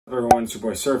Hello everyone, it's your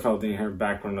boy Surf Aldine here,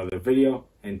 back with another video.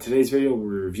 In today's video,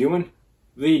 we're reviewing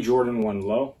the Jordan 1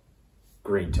 Low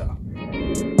Green Toe.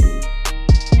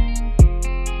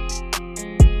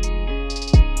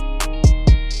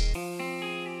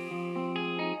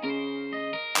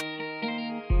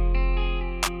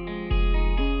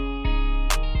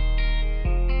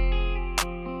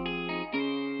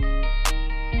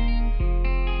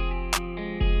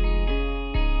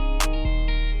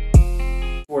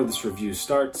 Before this review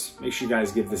starts, make sure you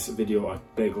guys give this video a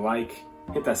big like,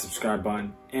 hit that subscribe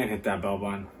button, and hit that bell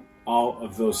button. All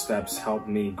of those steps help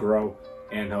me grow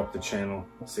and help the channel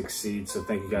succeed, so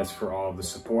thank you guys for all of the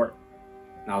support.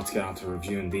 Now let's get on to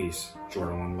reviewing these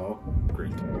Jordan 1 Low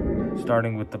Green Toe.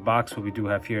 Starting with the box, what we do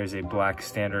have here is a black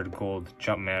standard gold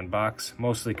Jumpman box.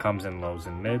 Mostly comes in lows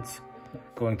and mids.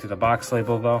 Going to the box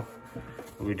label though,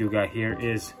 what we do got here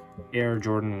is Air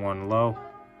Jordan 1 Low,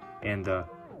 and the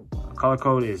color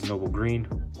code is Noble Green,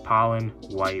 Pollen,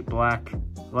 White, Black,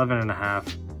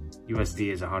 11.5.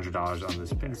 USD is $100 on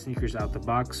this pair. Sneakers out the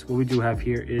box. What we do have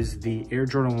here is the Air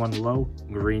Jordan 1 Low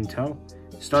Green Toe.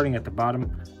 Starting at the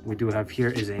bottom, we do have here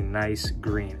is a nice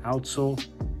green outsole.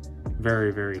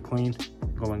 Very, very clean.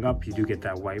 Going up, you do get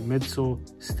that white midsole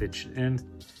stitched in.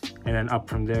 And then up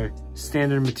from there,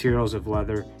 standard materials of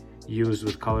leather used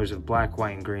with colors of black,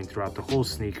 white, and green throughout the whole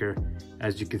sneaker,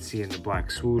 as you can see in the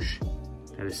black swoosh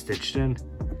that is stitched in.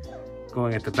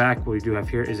 Going at the back, what we do have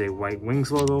here is a white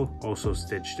wings logo, also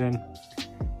stitched in.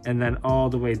 And then all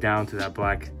the way down to that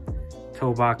black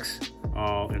toe box,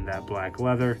 all in that black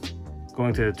leather.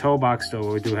 Going to the toe box though,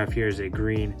 what we do have here is a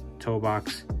green toe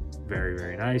box. Very,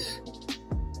 very nice.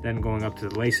 Then going up to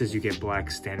the laces, you get black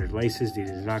standard laces.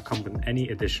 These do not come with any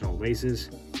additional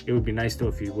laces. It would be nice though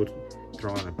if you would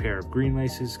throw on a pair of green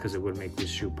laces, because it would make this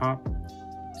shoe pop.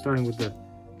 Starting with the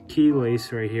key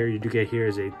lace right here, you do get here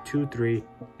is a 2-3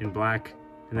 in black,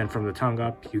 and then from the tongue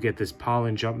up you get this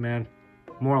Pollen Jumpman,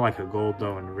 more like a gold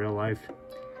though in real life,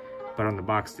 but on the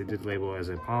box they did label it as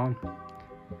a pollen.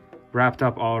 Wrapped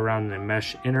up all around in a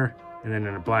mesh inner, and then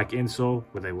in a black insole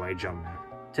with a white Jumpman.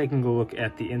 Taking a look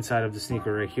at the inside of the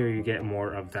sneaker right here, you get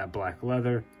more of that black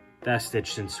leather, that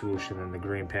stitched in swoosh, and then the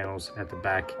green panels at the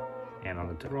back and on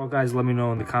the top. Well guys, let me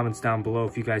know in the comments down below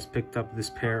if you guys picked up this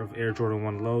pair of Air Jordan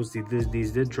 1 Lows.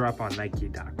 These did drop on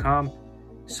Nike.com,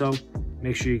 so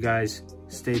make sure you guys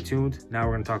stay tuned. Now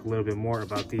we're going to talk a little bit more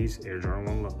about these Air Jordan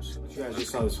 1 Lows. You guys just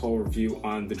saw this whole review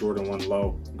on the Jordan 1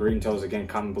 Low Green Toes. Again,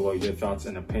 comment below your thoughts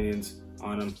and opinions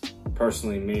on them.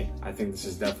 Personally, I think this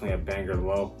is definitely a banger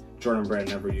low. Jordan Brand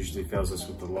never usually fails us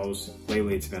with the lows.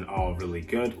 Lately, it's been all really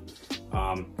good.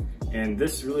 And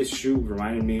this really shoe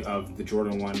reminded me of the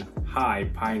Jordan 1 High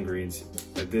Pine Greens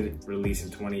that did release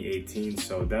in 2018.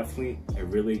 So definitely a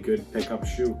really good pickup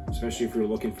shoe, especially if you're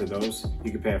looking for those.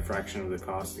 You could pay a fraction of the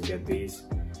cost to get these.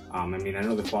 I mean, I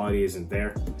know the quality isn't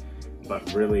there,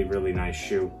 but really, really nice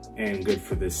shoe and good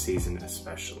for this season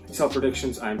especially. Sell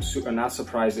predictions, I'm not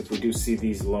surprised if we do see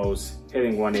these lows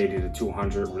hitting 180 to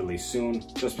 200 really soon,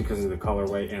 just because of the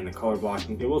colorway and the color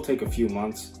blocking. It will take a few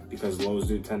months because lows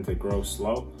do tend to grow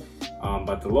slow,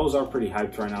 but the lows are pretty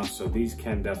hyped right now, so these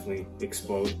can definitely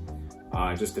explode.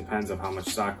 It just depends on how much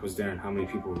stock was there and how many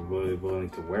people were really willing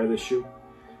to wear this shoe.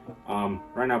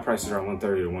 Right now prices are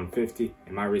 130 to 150,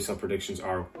 and my resale predictions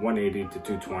are 180 to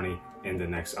 220 in the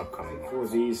next upcoming. For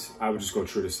these, I would just go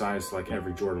true to size like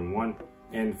every Jordan 1.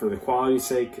 And for the quality's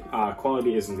sake,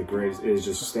 quality isn't the greatest, it is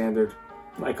just standard,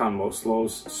 like on most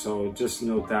lows. So just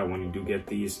note that when you do get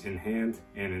these in hand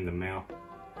and in the mail.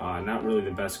 Not really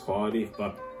the best quality,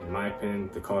 but in my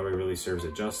opinion, the colorway really serves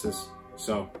it justice.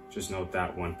 So just note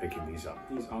that when picking these up.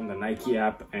 These on the Nike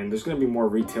app, and there's going to be more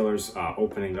retailers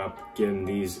opening up, getting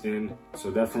these in. So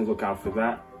definitely look out for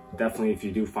that. Definitely, if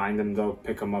you do find them though,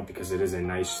 pick them up because it is a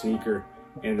nice sneaker.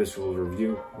 And this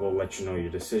review will let you know your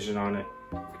decision on it,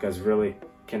 because really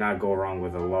cannot go wrong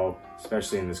with a low,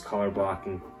 especially in this color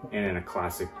blocking and in a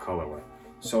classic colorway.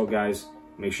 So guys,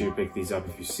 make sure you pick these up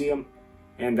if you see them.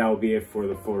 And that will be it for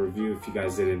the full review. If you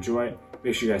guys did enjoy it,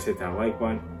 make sure you guys hit that like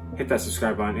button, hit that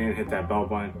subscribe button, and hit that bell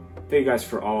button. Thank you guys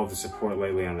for all of the support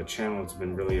lately on the channel. It's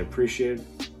been really appreciated.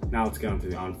 Now let's get on to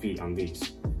the on feet on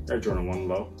these Air Jordan 1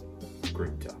 Low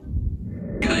Green Toe.